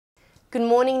Good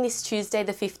morning this Tuesday,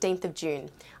 the 15th of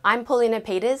June. I'm Paulina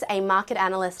Peters, a market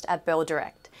analyst at Bell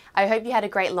Direct. I hope you had a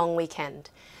great long weekend.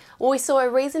 Well, we saw a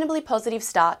reasonably positive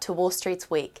start to Wall Street's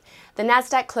week. The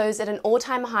Nasdaq closed at an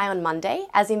all-time high on Monday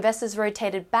as investors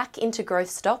rotated back into growth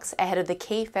stocks ahead of the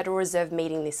key Federal Reserve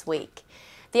meeting this week.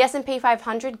 The S&P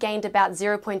 500 gained about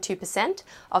 0.2%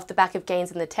 off the back of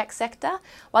gains in the tech sector,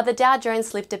 while the Dow Jones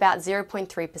slipped about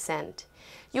 0.3%.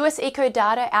 US eco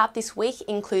data out this week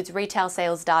includes retail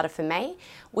sales data for May,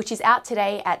 which is out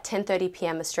today at 10:30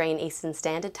 p.m. Australian Eastern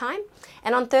Standard Time.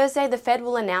 And on Thursday, the Fed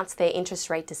will announce their interest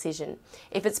rate decision.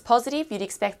 If it's positive, you'd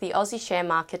expect the Aussie share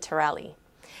market to rally.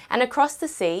 And across the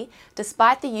sea,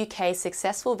 despite the UK's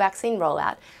successful vaccine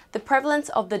rollout, the prevalence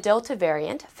of the Delta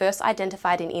variant, first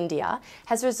identified in India,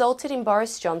 has resulted in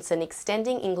Boris Johnson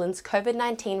extending England's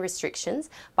COVID-19 restrictions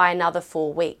by another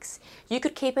 4 weeks. You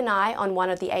could keep an eye on one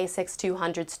of the ASX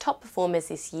 200's top performers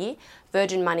this year,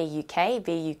 Virgin Money UK,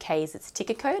 VUK is its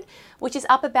ticker code, which is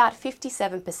up about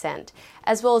 57%,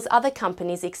 as well as other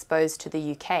companies exposed to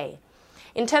the UK.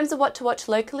 In terms of what to watch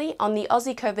locally, on the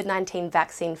Aussie COVID-19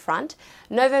 vaccine front,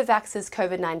 Novavax's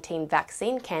COVID-19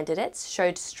 vaccine candidates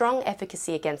showed strong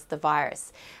efficacy against the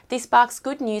virus. This sparks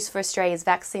good news for Australia's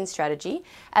vaccine strategy,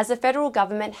 as the federal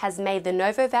government has made the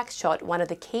Novavax shot one of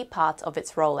the key parts of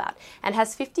its rollout and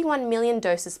has 51 million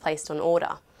doses placed on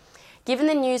order. Given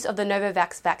the news of the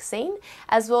Novavax vaccine,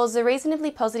 as well as a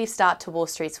reasonably positive start to Wall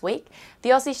Street's week,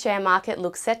 the Aussie share market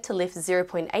looks set to lift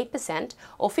 0.8%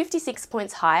 or 56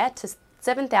 points higher to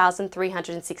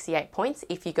 7,368 points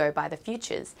if you go by the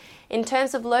futures. In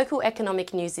terms of local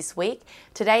economic news this week,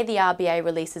 today the RBA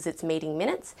releases its meeting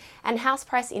minutes and house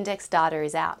price index data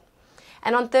is out.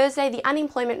 And on Thursday, the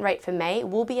unemployment rate for May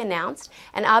will be announced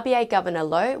and RBA Governor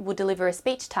Lowe will deliver a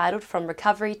speech titled From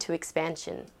Recovery to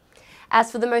Expansion. As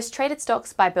for the most traded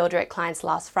stocks by Bell Direct clients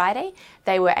last Friday,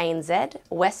 they were ANZ,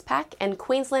 Westpac and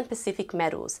Queensland Pacific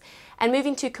Metals. And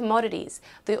moving to commodities,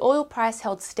 the oil price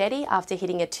held steady after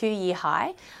hitting a 2-year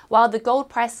high, while the gold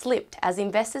price slipped as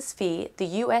investors fear the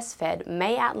US Fed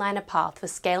may outline a path for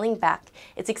scaling back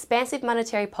its expansive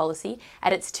monetary policy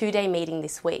at its 2-day meeting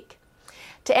this week.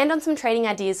 To end on some trading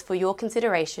ideas for your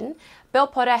consideration, Bell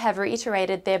Potter have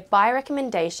reiterated their buy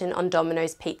recommendation on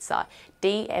Domino's Pizza,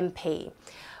 DMP,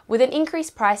 with an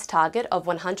increased price target of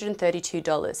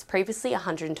 $132, previously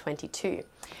 $122.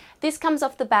 This comes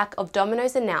off the back of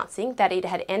Domino's announcing that it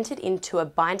had entered into a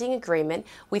binding agreement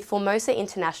with Formosa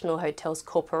International Hotels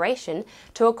Corporation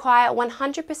to acquire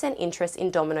 100% interest in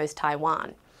Domino's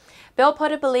Taiwan. Bell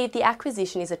Potter believe the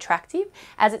acquisition is attractive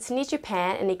as it's near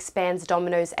Japan and expands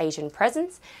Domino's Asian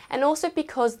presence, and also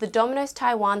because the Domino's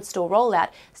Taiwan store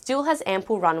rollout still has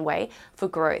ample runway for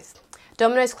growth.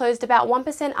 Domino's closed about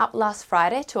 1% up last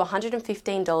Friday to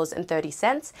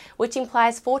 $115.30, which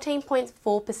implies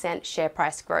 14.4% share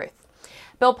price growth.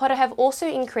 Bell Potter have also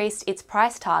increased its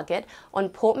price target on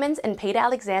Portman's and Peter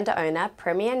Alexander owner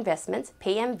Premier Investments,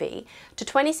 PMV, to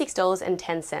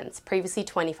 $26.10, previously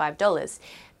 $25.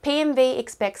 PMV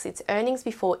expects its earnings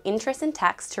before interest and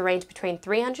tax to range between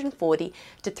 $340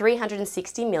 to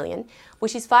 $360 million,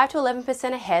 which is 5 to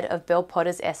 11% ahead of Bell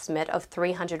Potter's estimate of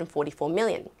 $344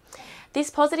 million. This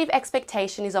positive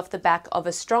expectation is off the back of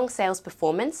a strong sales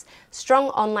performance, strong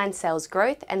online sales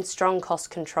growth, and strong cost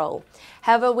control.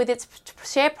 However, with its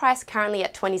share price currently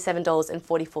at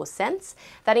 $27.44,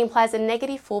 that implies a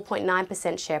negative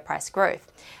 4.9% share price growth.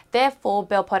 Therefore,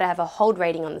 Bell Potter have a hold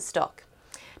rating on the stock.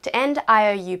 To end,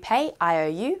 IOU Pay,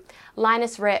 IOU,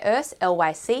 Lynas Rare Earths,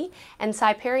 LYC, and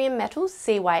Cyprium Metals,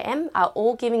 CYM, are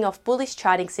all giving off bullish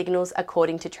charting signals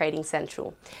according to Trading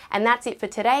Central. And that's it for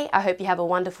today. I hope you have a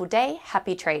wonderful day.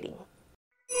 Happy trading.